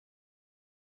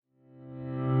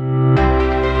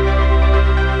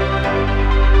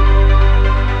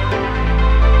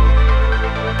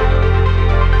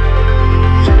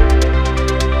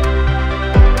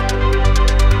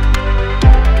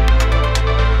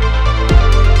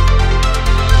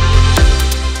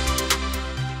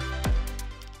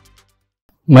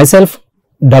Myself,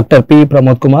 Dr. P.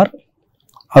 Pramod Kumar,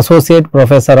 Associate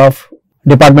Professor of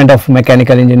Department of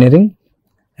Mechanical Engineering,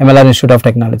 MLR Institute of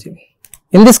Technology.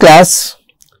 In this class,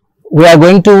 we are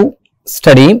going to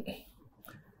study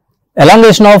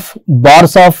elongation of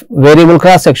bars of variable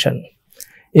cross section.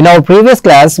 In our previous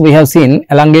class, we have seen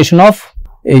elongation of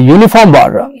a uniform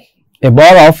bar, a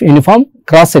bar of uniform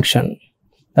cross section.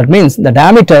 That means the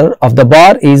diameter of the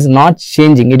bar is not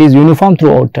changing, it is uniform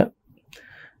throughout.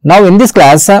 Now, in this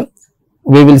class,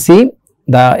 we will see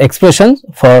the expressions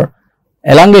for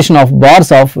elongation of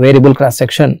bars of variable cross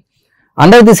section.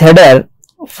 Under this header,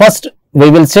 first we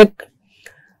will check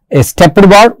a stepped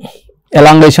bar,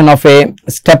 elongation of a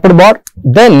stepped bar,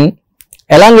 then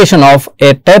elongation of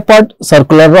a tapered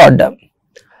circular rod.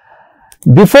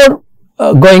 Before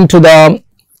going to the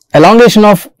elongation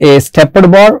of a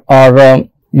stepped bar or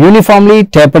uniformly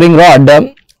tapering rod,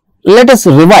 let us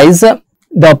revise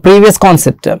the previous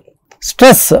concept.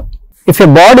 Stress. If a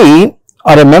body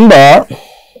or a member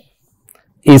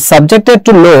is subjected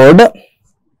to load,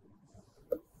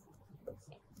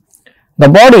 the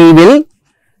body will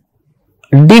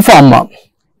deform.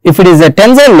 If it is a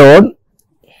tensile load,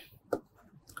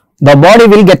 the body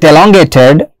will get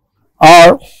elongated,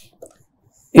 or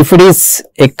if it is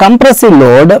a compressive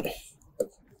load,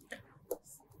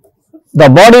 the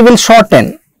body will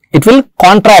shorten, it will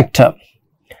contract.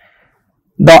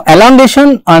 The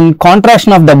elongation and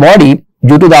contraction of the body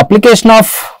due to the application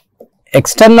of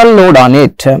external load on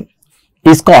it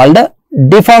is called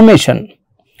deformation.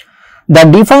 The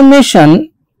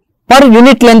deformation per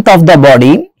unit length of the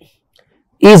body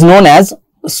is known as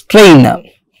strain.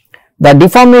 The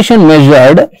deformation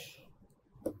measured,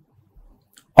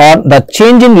 or the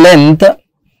change in length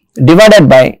divided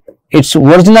by its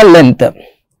original length,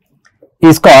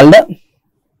 is called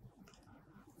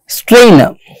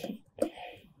strain.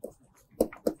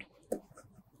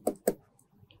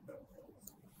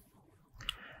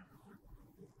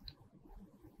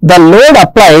 The load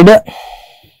applied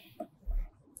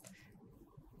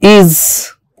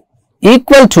is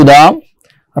equal to the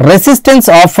resistance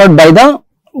offered by the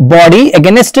body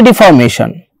against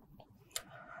deformation.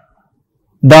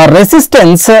 The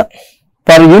resistance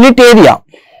per unit area,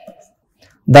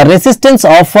 the resistance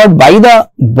offered by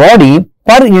the body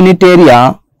per unit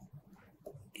area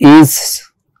is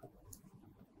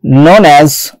known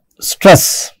as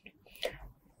stress,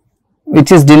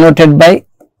 which is denoted by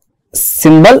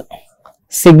symbol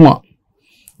sigma.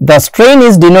 The strain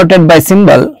is denoted by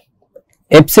symbol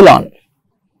epsilon.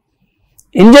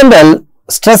 In general,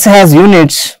 stress has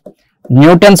units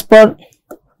newtons per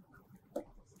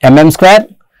mm square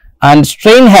and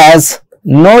strain has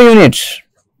no units.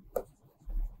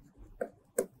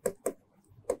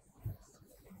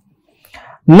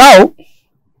 Now,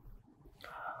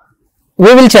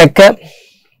 we will check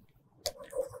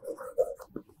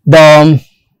the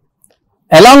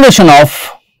elongation of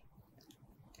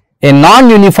a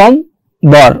non-uniform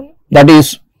bar, that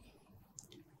is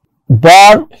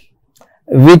bar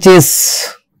which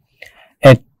is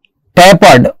a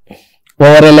tapered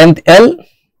over a length L,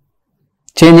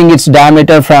 changing its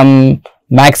diameter from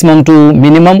maximum to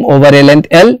minimum over a length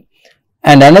L,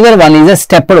 and another one is a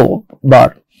stepped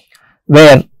bar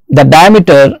where the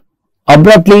diameter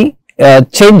abruptly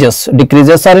changes,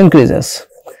 decreases or increases.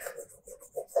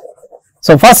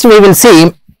 So, first we will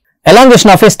see elongation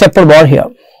of a stepped bar here.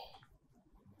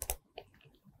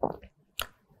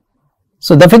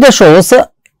 So, the figure shows a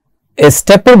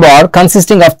stepped bar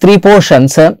consisting of three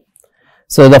portions.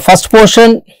 So, the first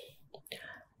portion,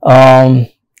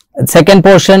 second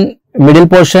portion, middle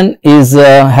portion is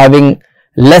having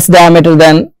less diameter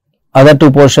than other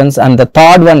two portions, and the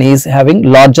third one is having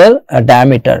larger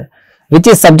diameter, which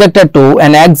is subjected to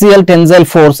an axial tensile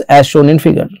force as shown in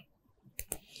figure.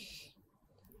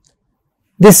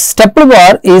 This stepped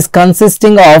bar is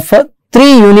consisting of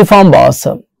three uniform bars.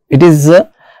 It is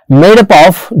made up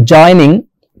of joining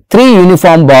three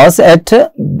uniform bars at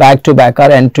back to back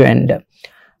or end to end.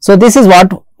 So, this is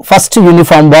what first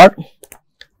uniform bar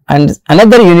and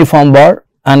another uniform bar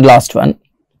and last one,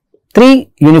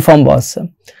 three uniform bars.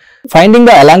 Finding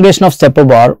the elongation of stepped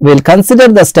bar, we will consider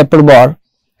the stepped bar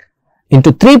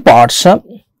into three parts of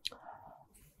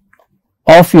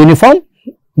uniform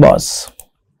bars.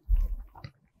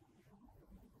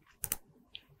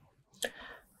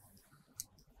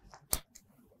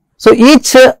 So,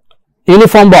 each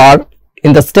uniform bar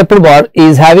in the stepped bar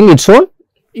is having its own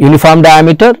uniform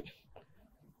diameter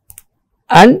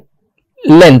and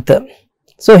length.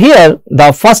 So, here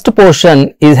the first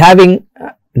portion is having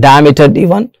diameter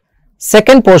D1,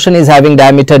 second portion is having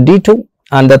diameter D2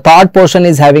 and the third portion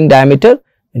is having diameter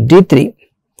D3.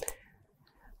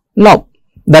 Now,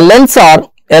 the lengths are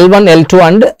L1, L2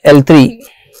 and L3.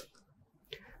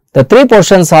 The three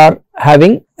portions are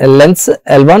having lengths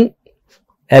L1,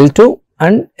 L2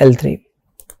 and L3.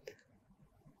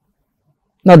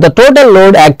 Now, the total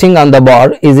load acting on the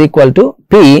bar is equal to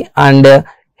P, and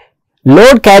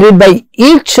load carried by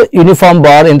each uniform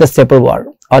bar in the stepper bar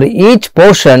or each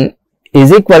portion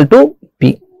is equal to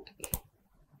P.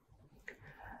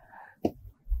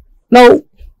 Now,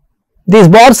 these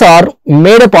bars are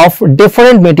made up of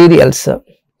different materials.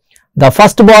 The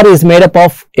first bar is made up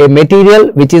of a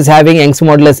material which is having Young's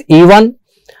modulus E1,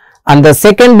 and the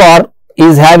second bar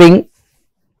is having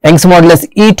Young's modulus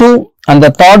E2, and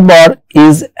the third bar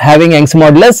is having Young's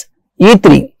modulus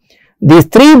E3. These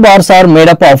three bars are made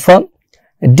up of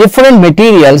different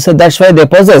materials, so that's why they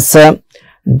possess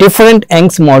different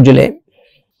Young's moduli.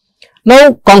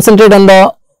 Now, concentrate on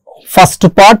the first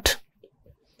part.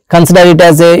 Consider it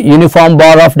as a uniform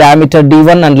bar of diameter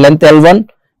D1 and length L1,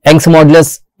 Young's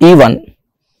modulus E1.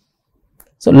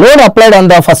 So, load applied on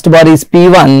the first bar is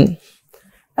P1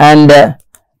 and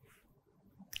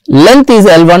length is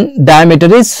L1,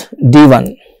 diameter is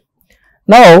D1.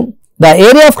 Now, the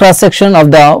area of cross section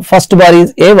of the first bar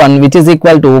is A1, which is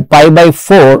equal to pi by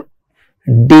 4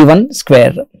 D1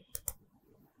 square.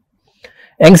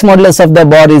 Young's modulus of the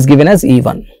bar is given as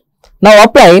E1. Now,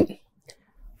 apply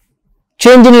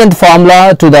change in length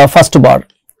formula to the first bar.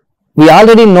 We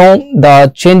already know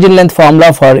the change in length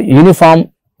formula for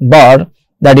uniform bar,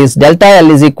 that is delta L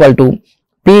is equal to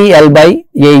PL by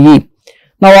AE.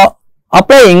 Now,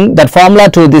 applying that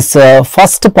formula to this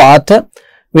first part,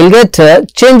 we will get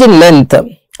change in length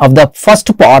of the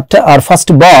first part or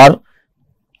first bar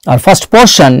or first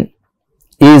portion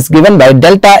is given by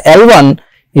delta L1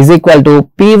 is equal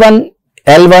to P1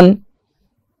 L1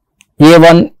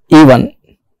 A1 E1.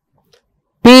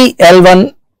 P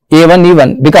L1 A1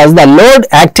 E1, because the load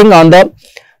acting on the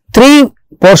three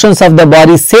portions of the bar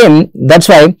is same, that's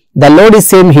why the load is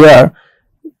same here.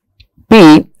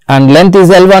 P and length is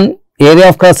L1, area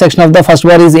of cross section of the first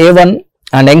bar is A1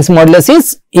 and Young's modulus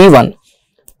is E1.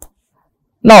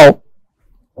 Now,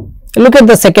 look at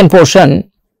the second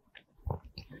portion,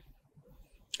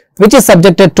 which is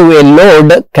subjected to a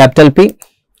load capital P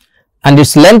and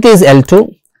its length is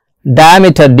L2,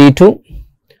 diameter D2,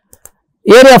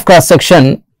 area of cross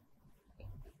section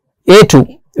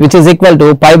A2, which is equal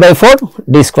to pi by 4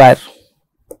 D square.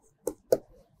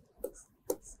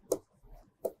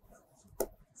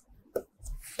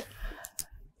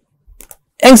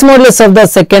 Young's modulus of the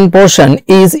second portion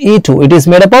is E2. It is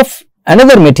made up of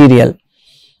another material.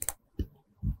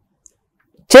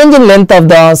 Change in length of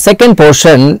the second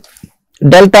portion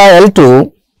delta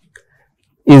L2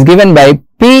 is given by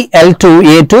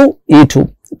PL2 A2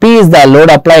 E2. P is the load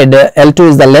applied, L2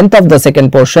 is the length of the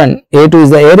second portion, A2 is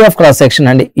the area of cross section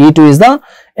and E2 is the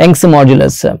Young's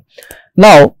modulus.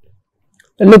 Now,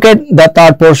 look at the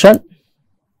third portion,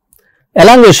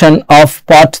 elongation of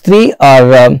part 3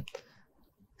 or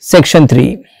section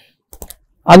 3.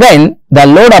 Again, the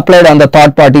load applied on the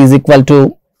third part is equal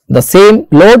to the same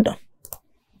load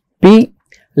P,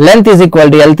 length is equal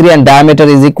to L3 and diameter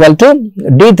is equal to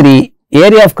D3,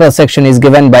 area of cross section is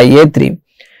given by A3,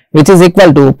 which is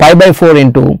equal to pi by 4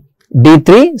 into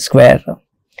D3 square.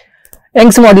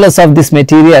 Young's modulus of this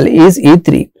material is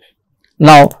E3.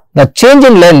 Now, the change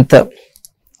in length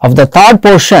of the third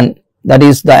portion, that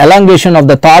is the elongation of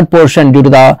the third portion due to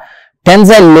the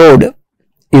tensile load,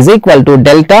 is equal to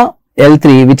delta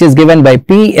L3, which is given by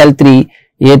PL3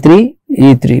 A3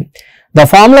 E3. The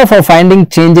formula for finding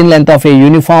change in length of a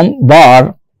uniform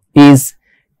bar is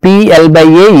PL by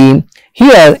AE.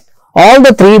 Here, all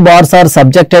the three bars are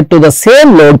subjected to the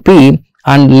same load P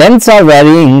and lengths are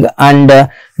varying and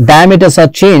diameters are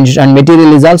changed and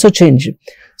material is also changed.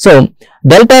 So,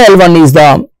 delta L1 is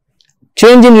the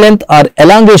change in length or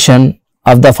elongation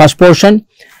of the first portion,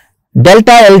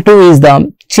 delta L2 is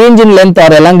the change in length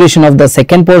or elongation of the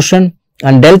second portion,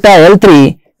 and delta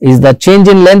L3 is the change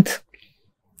in length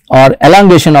or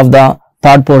elongation of the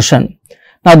third portion.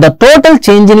 Now, the total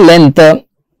change in length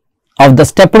of the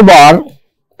stepper bar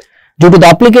due to the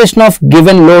application of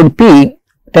given load P,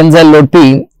 tensile load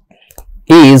P,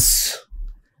 is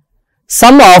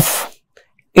sum of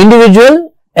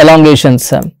individual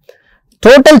elongations.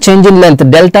 Total change in length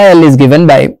delta L is given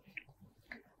by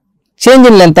change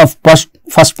in length of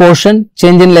first portion,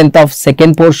 change in length of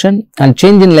second portion and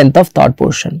change in length of third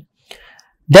portion.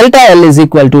 Delta L is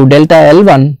equal to delta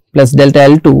L1 plus delta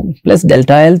L2 plus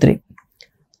delta L3.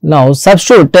 Now,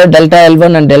 substitute delta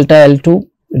L1 and delta L2,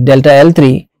 delta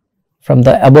L3 from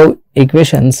the above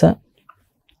equations.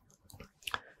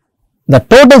 The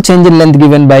total change in length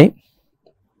given by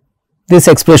this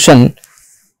expression,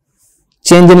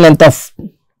 change in length of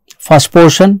first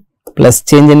portion plus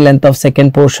change in length of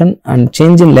second portion and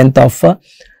change in length of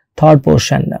third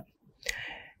portion.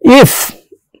 If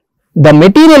the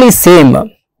material is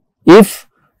same, if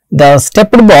the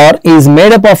stepped bar is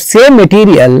made up of same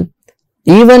material,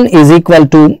 E1 is equal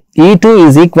to E2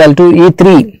 is equal to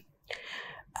E3,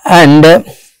 and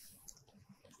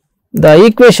the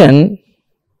equation,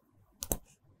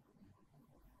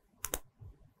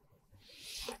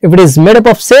 if it is made up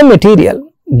of same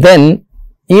material, then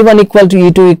E1 equal to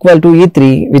E2 equal to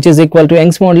E3, which is equal to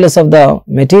Young's modulus of the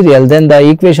material, then the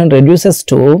equation reduces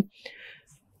to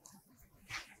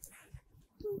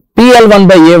PL1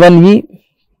 by A1E,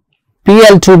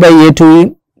 PL2 by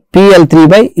A2E, PL3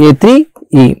 by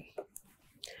A3E.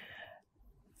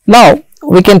 Now,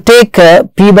 we can take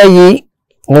P by E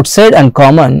outside and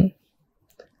common,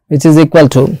 which is equal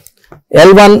to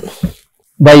L1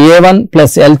 by A1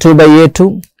 plus L2 by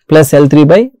A2 plus L3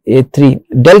 by A3.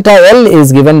 Delta L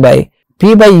is given by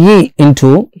P by E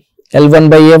into L1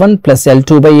 by A1 plus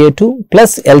L2 by A2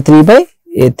 plus L3 by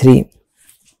A3.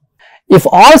 If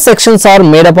all sections are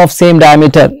made up of same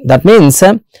diameter, that means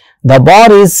the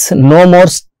bar is no more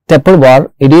stepped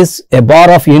bar, it is a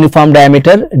bar of uniform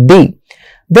diameter D.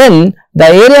 Then the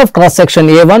area of cross section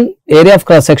A1, area of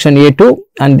cross section A2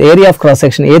 and area of cross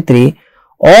section A3,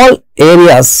 all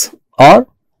areas are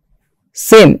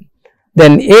same.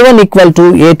 Then A1 equal to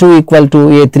A2 equal to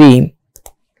A3,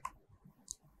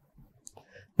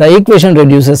 the equation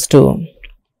reduces to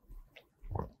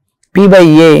P by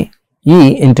A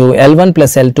E into L1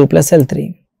 plus L2 plus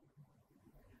L3.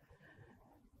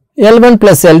 L1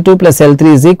 plus L2 plus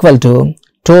L3 is equal to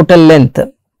total length,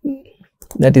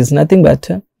 that is nothing but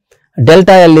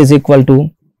delta L is equal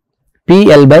to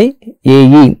PL by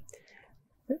AE,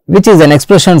 which is an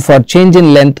expression for change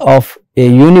in length of a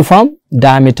uniform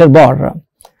diameter bar.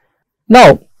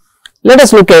 Now, let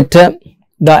us look at the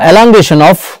elongation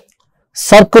of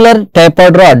circular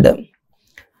tapered rod.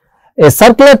 A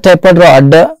circular tapered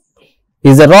rod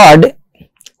is a rod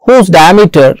whose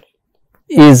diameter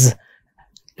is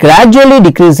gradually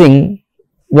decreasing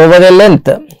over a length.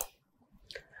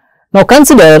 Now,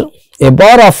 consider a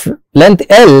bar of length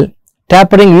L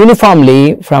tapering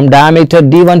uniformly from diameter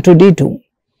D1 to D2.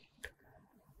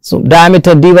 So,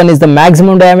 diameter D1 is the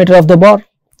maximum diameter of the bar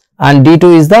and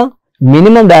D2 is the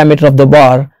minimum diameter of the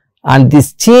bar, and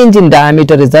this change in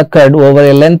diameter is occurred over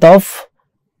a length of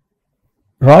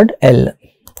rod L.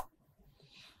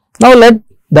 Now, let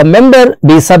the member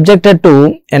be subjected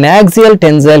to an axial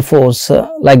tensile force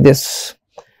like this.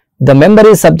 The member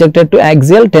is subjected to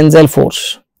axial tensile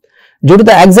force. Due to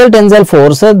the axial tensile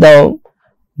force, the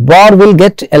bar will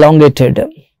get elongated.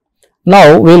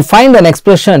 Now, we will find an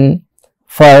expression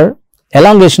for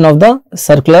elongation of the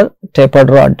circular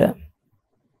tapered rod.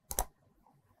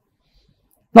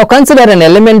 Now, consider an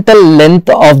elemental length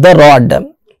of the rod.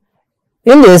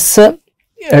 In this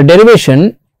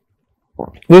derivation,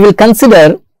 we will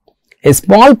consider a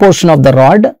small portion of the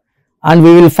rod and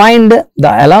we will find the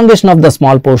elongation of the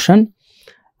small portion,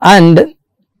 and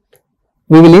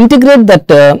we will integrate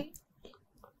that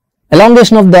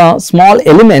elongation of the small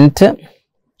element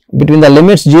between the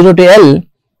limits 0 to L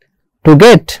to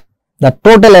get the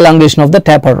total elongation of the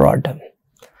tapered rod.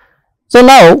 So,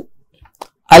 now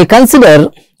I will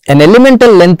consider an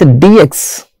elemental length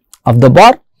dx of the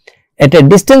bar at a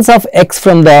distance of x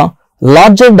from the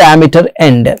larger diameter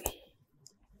end.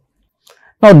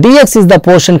 Now, dx is the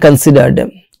portion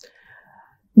considered.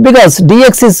 Because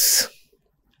dx is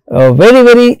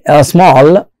very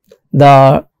small,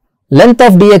 the length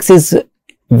of dx is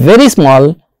very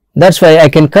small, that is why I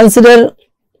can consider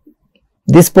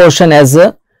this portion as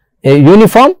a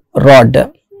uniform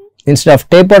rod. Instead of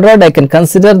tapered rod, I can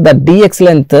consider the dx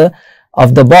length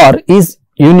of the bar is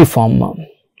uniform.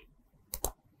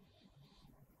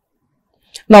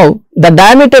 Now, the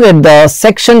diameter at the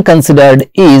section considered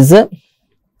is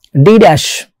d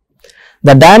dash.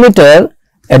 The diameter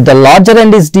at the larger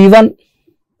end is d1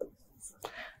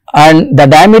 and the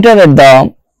diameter at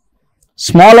the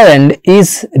smaller end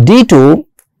is d2.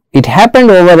 It happened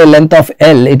over a length of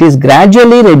L, it is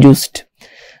gradually reduced.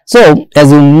 So,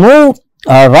 as you move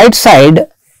right side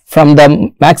from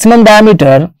the maximum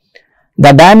diameter,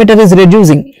 the diameter is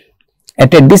reducing.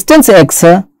 At a distance x,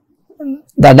 the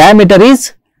diameter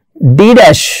is d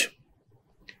dash.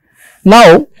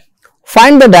 Now,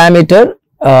 find the diameter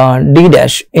d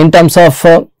dash in terms of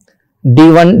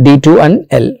d1, d2 and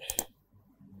L.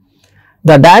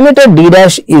 The diameter d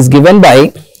dash is given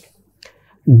by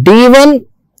d1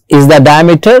 is the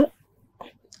diameter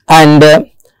and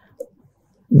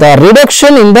the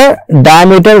reduction in the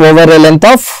diameter over a length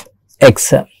of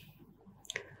x.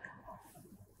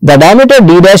 The diameter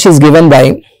d dash is given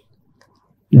by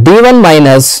d1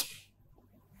 minus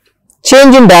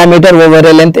change in diameter over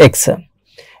a length x.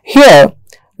 Here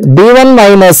d1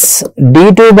 minus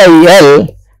d2 by L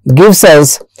gives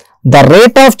us the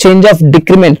rate of change of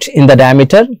decrement in the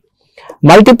diameter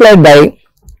multiplied by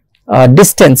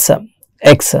distance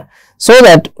x, so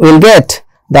that we will get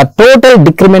the total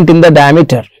decrement in the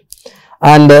diameter,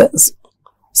 and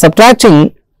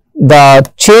subtracting the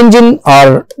change in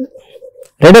or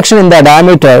reduction in the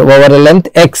diameter over a length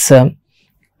x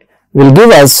will give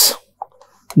us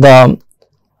the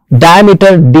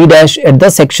diameter d dash at the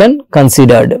section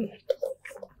considered.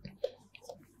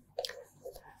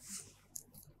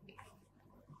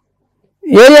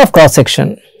 Area of cross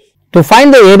section. To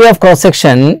find the area of cross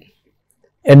section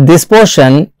at this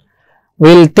portion, we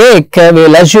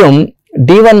will assume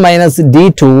d1 minus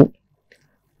d2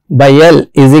 by L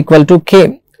is equal to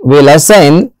k. We will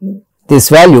assign this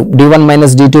value d1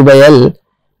 minus d2 by L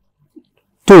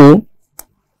to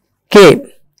k,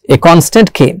 a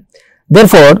constant k.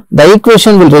 Therefore, the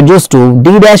equation will reduce to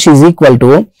d dash is equal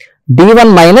to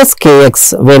d1 minus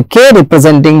kx, where k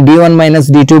representing d1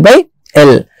 minus d2 by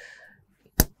L.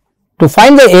 To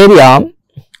find the area,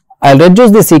 I will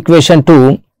reduce this equation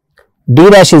to d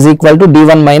dash is equal to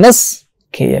d1 minus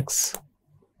kx.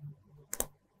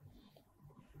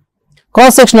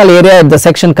 Cross sectional area at the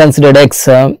section considered x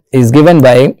is given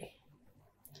by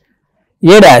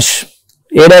a dash.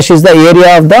 A dash is the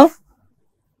area of the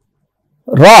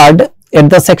rod at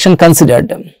the section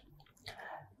considered.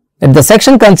 At the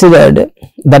section considered,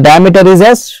 the diameter is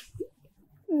as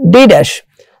d dash.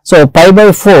 So, pi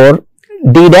by 4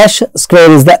 d dash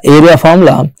square is the area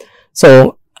formula.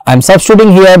 So, I am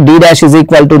substituting here d dash is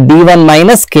equal to d1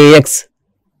 minus kx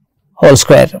whole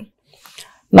square.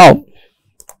 Now,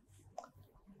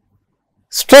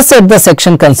 stress at the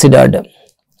section considered.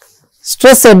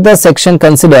 Stress at the section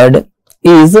considered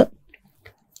is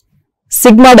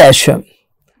sigma dash.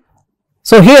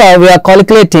 So, here we are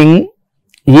calculating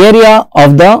area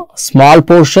of the small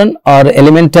portion or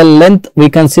elemental length we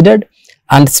considered,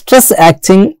 and stress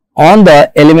acting on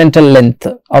the elemental length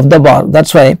of the bar. That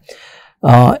is why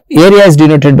area is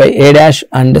denoted by a dash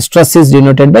and stress is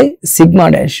denoted by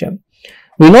sigma dash.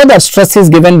 We know that stress is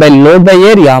given by load by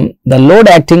area. The load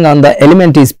acting on the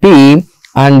element is P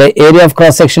and the area of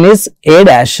cross section is a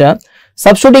dash.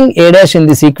 Substituting a dash in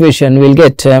this equation, we will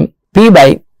get P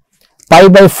by pi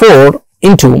by 4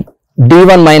 into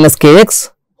d1 minus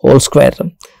kx whole square.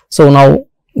 So, now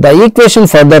the equation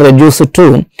further reduced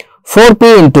to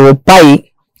 4p into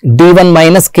pi d1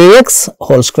 minus kx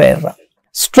whole square.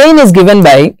 Strain is given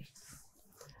by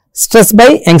stress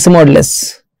by Young's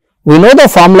modulus. We know the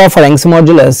formula for Young's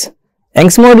modulus.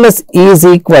 Young's modulus is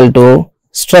equal to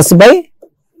stress by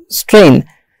strain.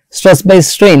 Stress by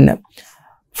strain.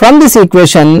 From this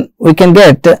equation, we can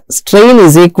get strain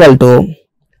is equal to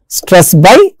stress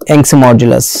by Young's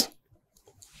modulus.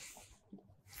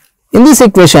 In this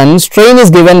equation, strain is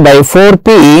given by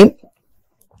 4p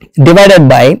divided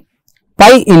by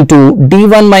pi into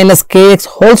d1 minus kx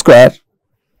whole square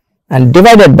and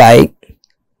divided by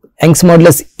Young's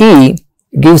modulus E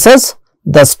gives us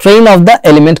the strain of the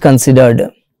element considered.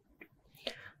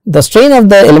 The strain of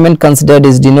the element considered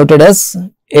is denoted as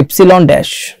epsilon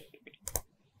dash.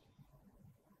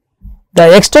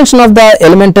 The extension of the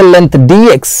elemental length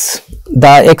dx,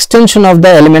 the extension of the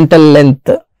elemental length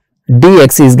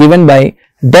dx is given by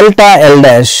delta L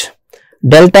dash.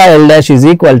 Delta L dash is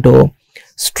equal to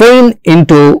strain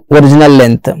into original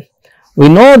length. We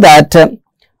know that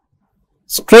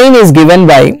strain is given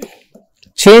by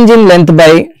change in length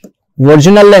by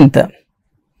original length.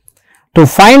 To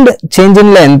find change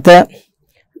in length,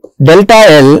 delta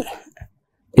L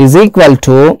is equal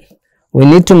to, we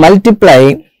need to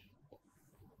multiply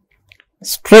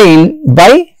strain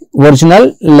by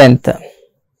original length.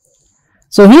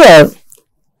 So, here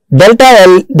delta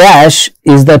L dash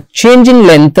is the change in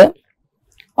length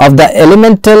of the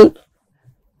elemental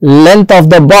length of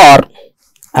the bar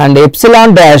and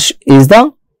epsilon dash is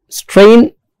the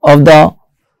strain of the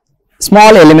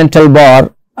small elemental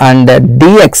bar and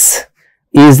dx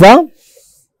is the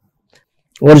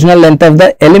original length of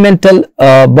the elemental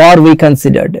bar we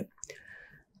considered.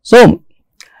 So,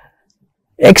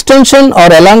 extension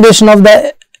or elongation of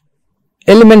the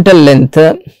elemental length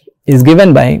is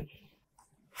given by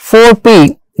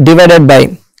 4p divided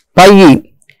by pi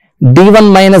e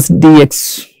d1 minus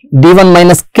dx, d1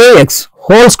 minus kx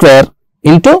whole square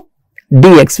into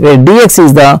dx, where dx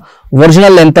is the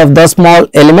original length of the small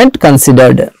element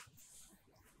considered.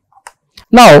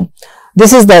 Now,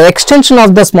 this is the extension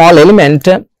of the small element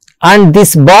and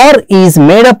this bar is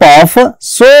made up of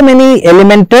so many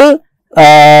elemental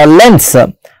lengths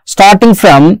starting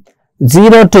from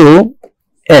 0 to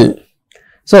L.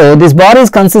 So, this bar is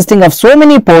consisting of so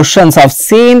many portions of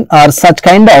same or such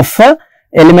kind of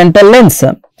elemental lengths.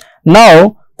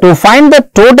 Now, to find the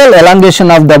total elongation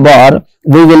of the bar,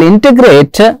 we will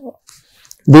integrate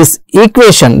this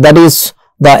equation, that is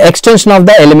the extension of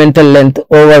the elemental length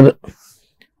over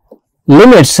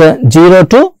limits 0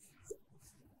 to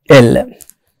L.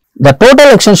 The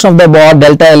total extension of the bar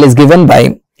delta L is given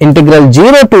by integral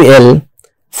 0 to L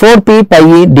 4p pi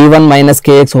e d1 minus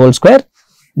kx whole square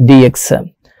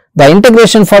dx. The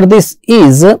integration for this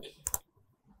is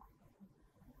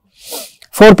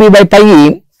 4p by pi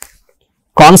e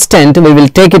constant, we will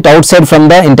take it outside from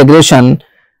the integration,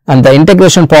 and the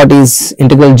integration part is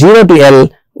integral 0 to L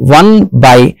 1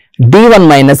 by d1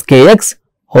 minus kx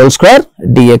whole square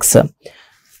dx.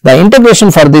 The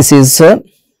integration for this is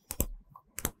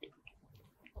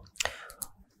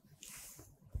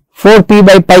 4p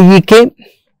by pi e k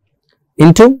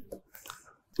into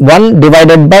 1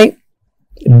 divided by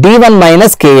d1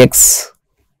 minus kx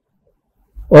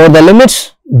over the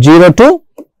limits 0 to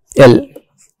L.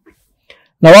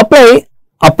 Now, apply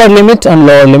upper limit and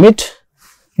lower limit.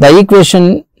 The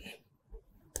equation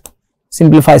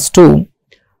simplifies to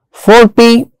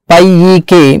 4p pi e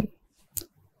k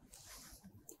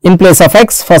in place of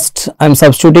x. First I am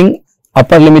substituting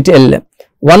upper limit L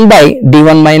 1 by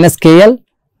d1 minus kl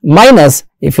minus,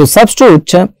 if you substitute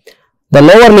the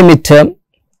lower limit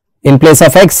in place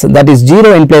of x, that is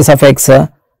 0 in place of x, the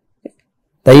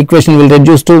equation will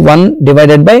reduce to 1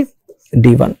 divided by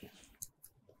d1.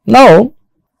 Now,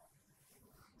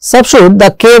 substitute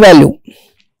the k value,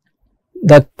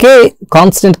 the k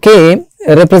constant k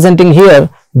representing here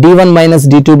d1 minus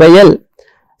d2 by L.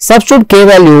 Substitute k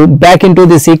value back into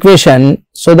this equation,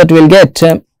 so that we will get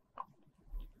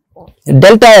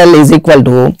delta L is equal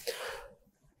to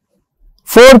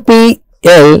 4p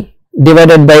L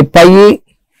divided by pi e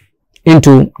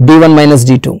into d1 minus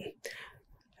d2.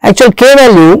 Actual k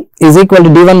value is equal to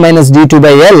d1 minus d2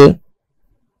 by L,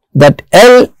 that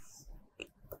L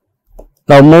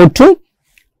now move to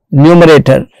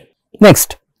numerator.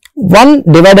 Next, 1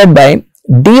 divided by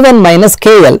d1 minus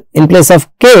kl, in place of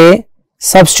k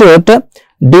substitute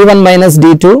d1 minus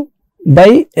d2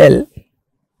 by L.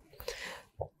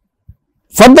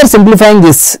 Further simplifying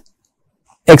this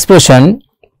expression,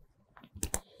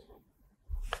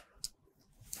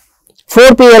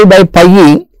 4pl by pi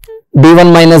e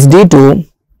d1 minus d2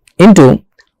 into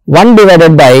 1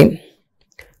 divided by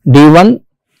d1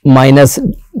 minus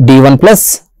d1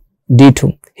 plus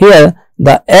d2. Here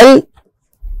the L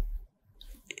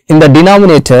in the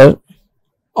denominator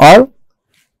are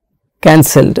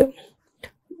cancelled,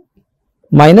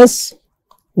 minus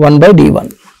 1 by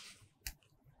d1.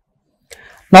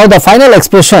 Now, the final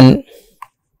expression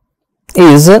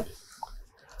is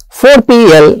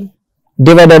 4pl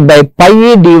divided by pi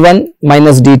e d1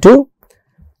 minus d2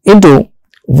 into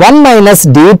 1 minus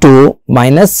d2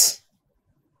 minus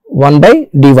 1 by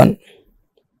d1.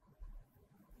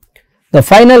 The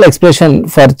final expression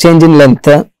for change in length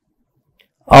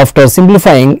after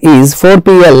simplifying is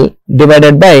 4pl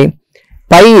divided by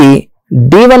pi e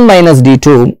d1 minus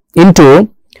d2 into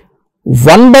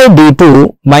 1 by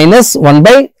d2 minus 1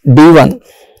 by d1.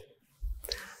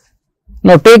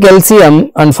 Now, take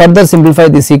LCM and further simplify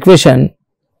this equation,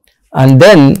 and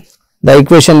then the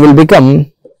equation will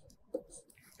become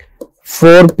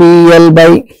 4pl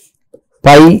by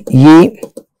pi e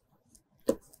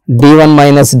d1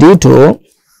 minus d2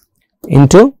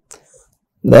 into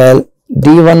the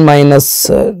d1 minus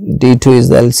d2 is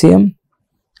the LCM.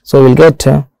 So, we will get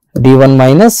d1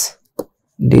 minus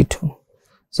d2.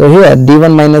 So, here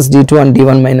d1 minus d2 and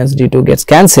d1 minus d2 gets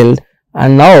cancelled,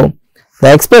 and now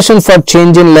the expression for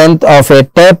change in length of a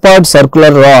tapered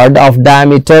circular rod of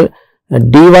diameter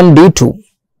d1 d2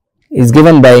 is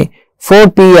given by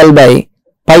 4pl by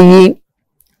pi e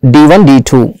d1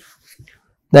 d2.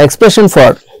 The expression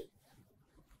for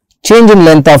change in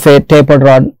length of a tapered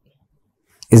rod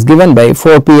is given by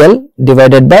 4pl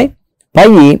divided by pi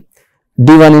e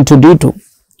d1 into d2.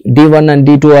 d1 and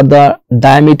d2 are the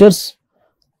diameters,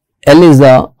 L is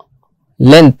the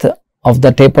length of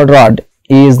the tapered rod,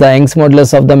 E is the Young's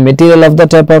modulus of the material of the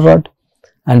tapered rod,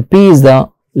 and P is the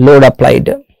load applied.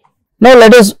 Now,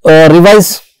 let us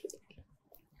revise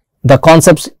the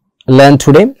concepts learned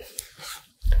today.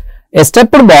 A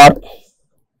stepped bar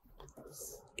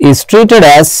is treated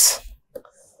as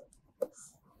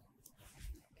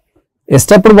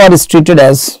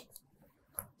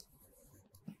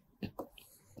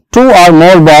two or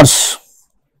more bars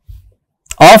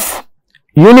of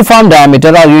uniform diameter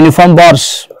or uniform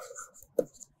bars.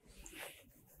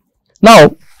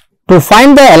 Now, to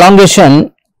find the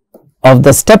elongation of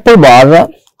the stepper bar,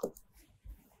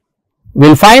 we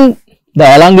will find the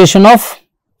elongation of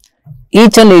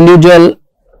each and individual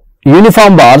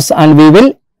uniform bars and we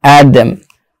will add them.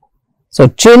 So,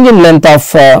 change in length of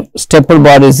stepper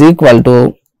bar is equal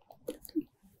to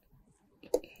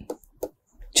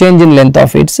change in length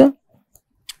of its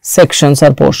sections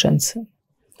or portions.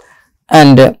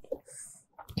 And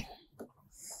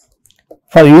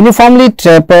for uniformly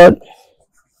tapered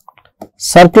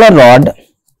circular rod,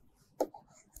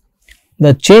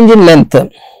 the change in length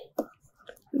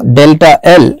delta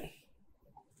L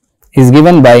is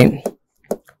given by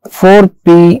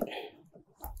 4p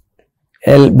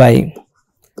L by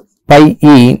pi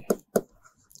E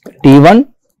d1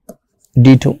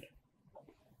 d2.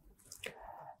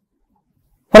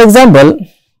 For example,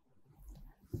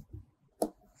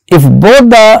 if both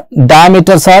the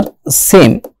diameters are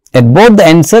same, at both the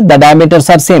ends the diameters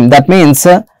are same, that means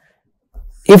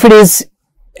if it is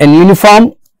an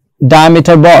uniform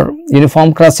diameter bar,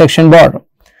 uniform cross section bar,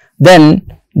 then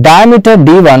diameter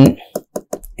d1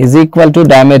 is equal to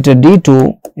diameter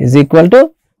d2 is equal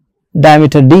to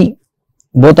diameter d,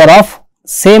 both are of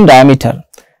same diameter.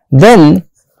 Then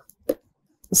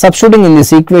substituting in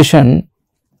this equation,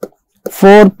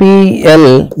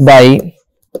 4pl by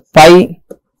pi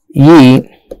E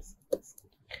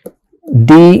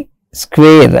d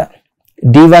square,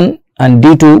 d1 and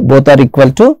d2 both are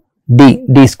equal to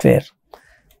d square.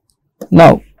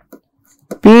 Now,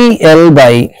 pl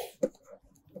by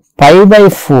pi by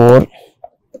 4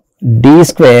 d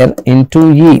square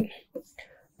into E.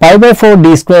 Pi by 4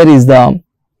 d square is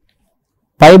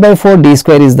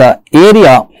the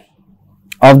area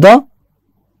of the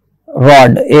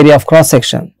rod, area of cross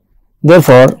section.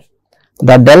 Therefore,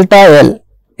 the delta L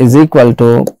is equal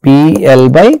to PL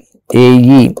by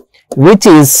AE, which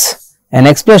is an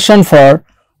expression for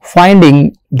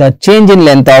finding the change in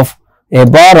length of a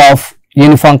bar of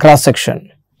uniform cross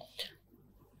section.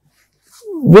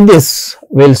 With this,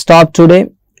 we will stop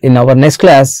today. In our next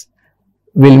class,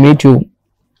 we will meet you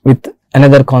with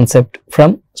another concept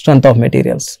from strength of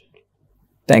materials.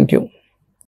 Thank you.